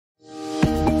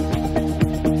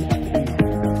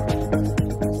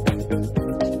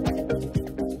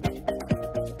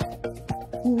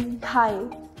Hi,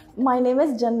 my name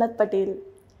is Jannat Patel.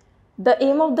 The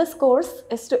aim of this course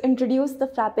is to introduce the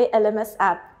Frappe LMS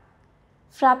app.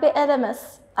 Frappe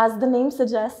LMS, as the name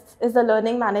suggests, is a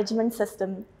learning management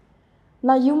system.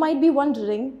 Now you might be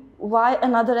wondering, why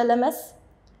another LMS?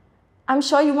 I'm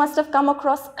sure you must have come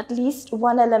across at least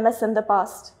one LMS in the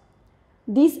past.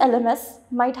 These LMS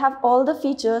might have all the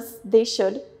features they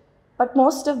should, but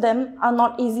most of them are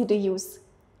not easy to use.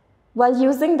 While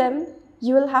using them,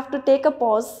 you will have to take a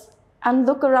pause and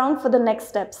look around for the next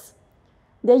steps.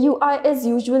 Their UI is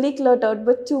usually cluttered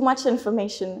with too much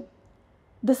information.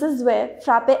 This is where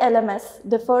Frappe LMS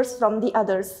differs from the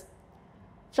others.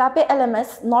 Frappe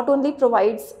LMS not only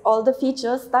provides all the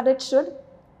features that it should,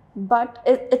 but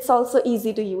it's also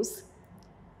easy to use.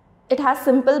 It has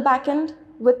simple backend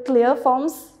with clear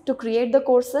forms to create the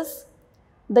courses.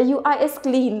 The UI is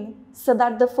clean so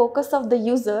that the focus of the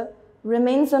user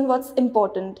remains on what's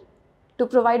important, to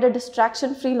provide a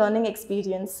distraction-free learning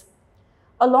experience.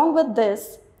 Along with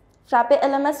this, Frappe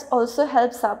LMS also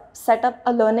helps set up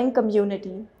a learning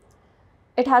community.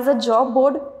 It has a job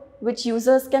board which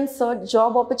users can search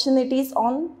job opportunities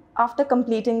on after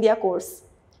completing their course.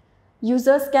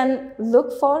 Users can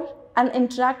look for and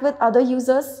interact with other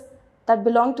users that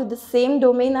belong to the same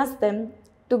domain as them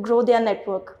to grow their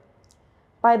network.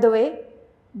 By the way,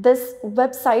 this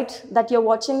website that you're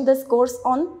watching this course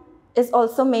on is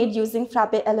also made using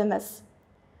Frappe LMS.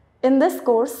 In this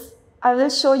course, I will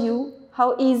show you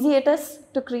how easy it is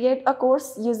to create a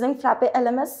course using Frappe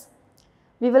LMS.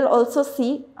 We will also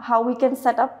see how we can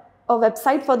set up a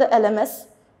website for the LMS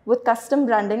with custom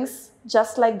brandings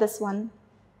just like this one.